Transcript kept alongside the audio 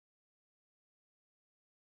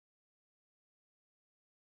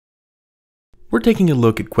We're taking a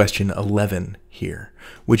look at question 11 here,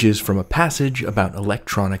 which is from a passage about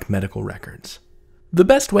electronic medical records. The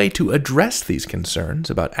best way to address these concerns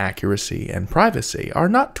about accuracy and privacy are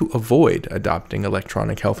not to avoid adopting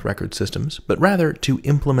electronic health record systems, but rather to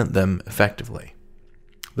implement them effectively.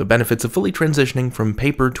 The benefits of fully transitioning from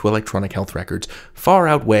paper to electronic health records far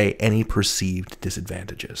outweigh any perceived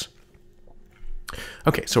disadvantages.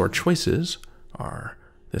 Okay, so our choices are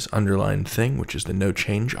this underlined thing, which is the no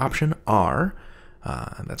change option, are.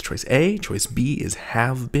 That's choice A. Choice B is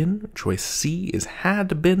have been. Choice C is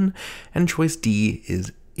had been. And choice D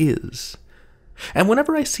is. And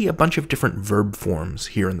whenever I see a bunch of different verb forms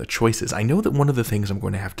here in the choices, I know that one of the things I'm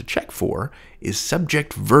going to have to check for is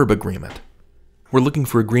subject-verb agreement. We're looking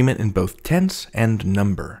for agreement in both tense and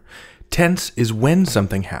number. Tense is when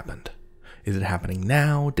something happened. Is it happening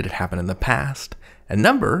now? Did it happen in the past? And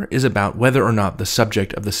number is about whether or not the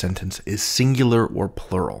subject of the sentence is singular or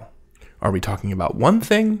plural. Are we talking about one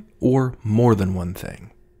thing or more than one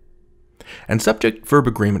thing? And subject-verb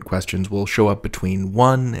agreement questions will show up between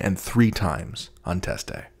 1 and 3 times on test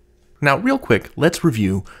day. Now, real quick, let's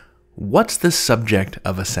review what's the subject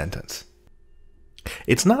of a sentence.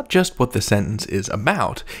 It's not just what the sentence is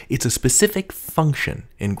about, it's a specific function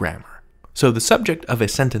in grammar. So the subject of a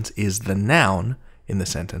sentence is the noun in the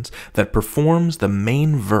sentence that performs the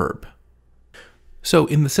main verb. So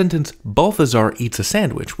in the sentence, Balthazar eats a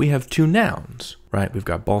sandwich, we have 2 nouns, right? We've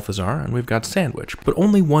got Balthazar and we've got sandwich, but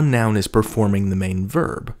only one noun is performing the main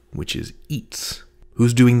verb, which is eats.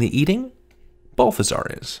 Who's doing the eating? Balthazar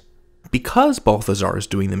is. Because Balthazar is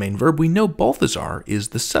doing the main verb, we know Balthazar is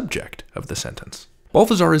the subject of the sentence.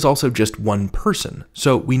 Balthazar is also just one person,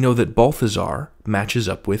 so we know that Balthazar matches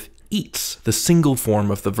up with eats, the single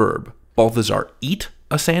form of the verb. Balthazar eat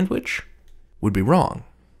a sandwich would be wrong.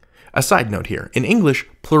 A side note here, in English,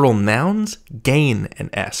 plural nouns gain an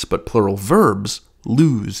S, but plural verbs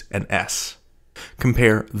lose an S.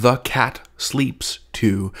 Compare the cat sleeps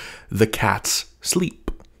to the cats sleep.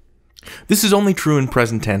 This is only true in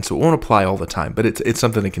present tense, so it won't apply all the time, but it's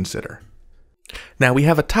something to consider. Now, we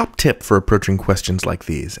have a top tip for approaching questions like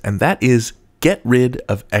these, and that is get rid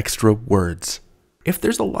of extra words. If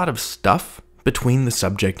there's a lot of stuff between the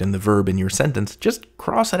subject and the verb in your sentence, just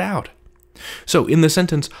cross it out. So in the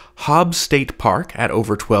sentence, Hobbs State Park at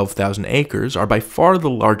over 12,000 acres are by far the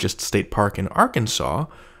largest state park in Arkansas.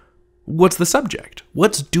 What's the subject?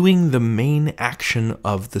 What's doing the main action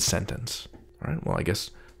of the sentence? All right, well, I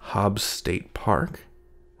guess Hobbs State Park,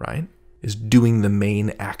 right, is doing the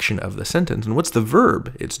main action of the sentence. And what's the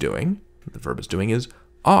verb it's doing? The verb it's doing is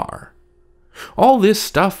are. All this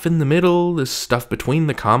stuff in the middle, this stuff between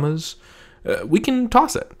the commas, we can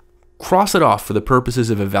toss it. Cross it off for the purposes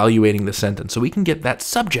of evaluating the sentence so we can get that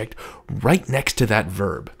subject right next to that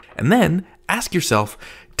verb. And then ask yourself,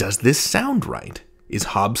 does this sound right? Is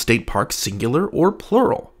Hobbs State Park singular or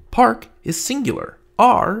plural? Park is singular.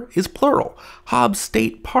 Are is plural. Hobbs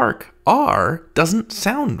State Park are doesn't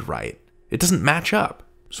sound right. It doesn't match up.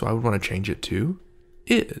 So I would want to change it to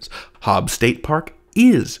is. Hobbs State Park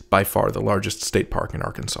is by far the largest state park in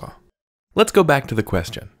Arkansas. Let's go back to the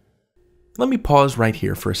question. Let me pause right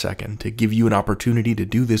here for a second to give you an opportunity to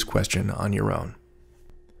do this question on your own.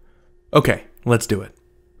 Okay, let's do it.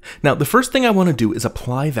 Now, the first thing I want to do is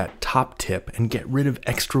apply that top tip and get rid of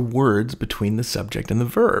extra words between the subject and the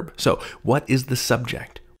verb. So, what is the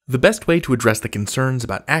subject? The best way to address the concerns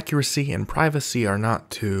about accuracy and privacy are not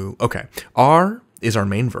to... Okay, are is our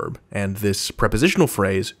main verb, and this prepositional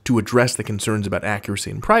phrase, to address the concerns about accuracy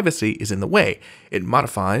and privacy, is in the way. It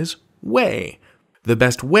modifies way. The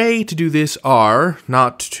best way to do this are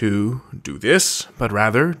not to do this, but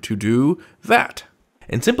rather to do that.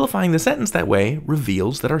 And simplifying the sentence that way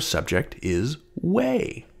reveals that our subject is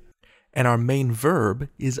way. And our main verb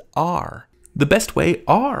is are. The best way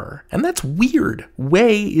are. And that's weird.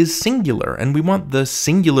 Way is singular, and we want the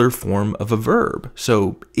singular form of a verb.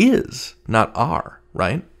 So is, not are,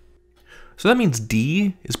 right? So that means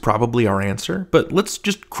D is probably our answer, but let's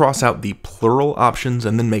just cross out the plural options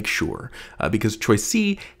and then make sure, because choice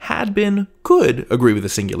C, had been, could agree with a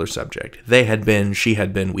singular subject. They had been, she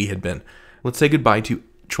had been, we had been. Let's say goodbye to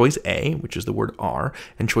choice A, which is the word are,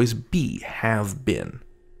 and choice B, have been,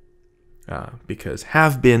 because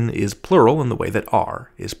have been is plural in the way that are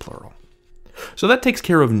is plural. So that takes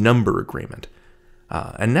care of number agreement.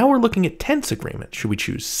 And now we're looking at tense agreement. Should we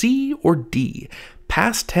choose C or D?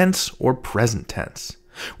 Past tense or present tense?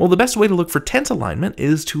 Well, the best way to look for tense alignment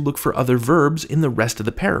is to look for other verbs in the rest of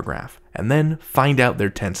the paragraph, and then find out their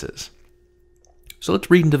tenses. So let's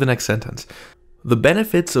read into the next sentence. The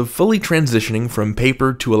benefits of fully transitioning from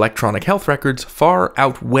paper to electronic health records far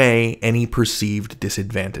outweigh any perceived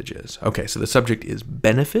disadvantages. Okay, so the subject is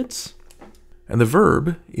benefits, and the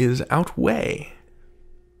verb is outweigh.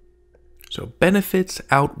 So benefits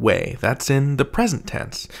outweigh, that's in the present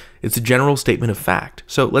tense. It's a general statement of fact.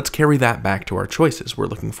 So let's carry that back to our choices. We're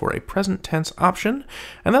looking for a present tense option,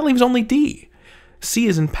 and that leaves only D. C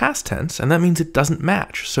is in past tense, and that means it doesn't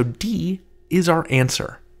match. So D is our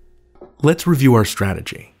answer. Let's review our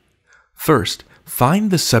strategy. First,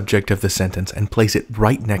 find the subject of the sentence and place it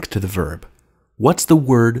right next to the verb. What's the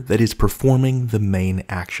word that is performing the main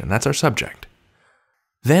action? That's our subject.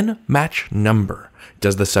 Then match number.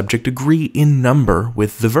 Does the subject agree in number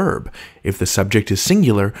with the verb? If the subject is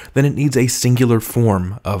singular, then it needs a singular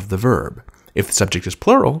form of the verb. If the subject is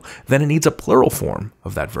plural, then it needs a plural form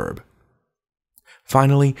of that verb.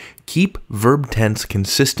 Finally, keep verb tense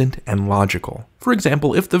consistent and logical. For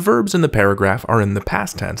example, if the verbs in the paragraph are in the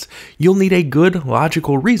past tense, you'll need a good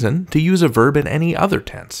logical reason to use a verb in any other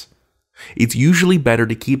tense. It's usually better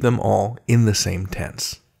to keep them all in the same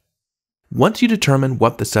tense. Once you determine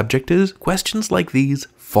what the subject is, questions like these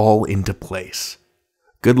fall into place.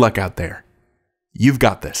 Good luck out there. You've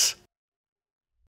got this.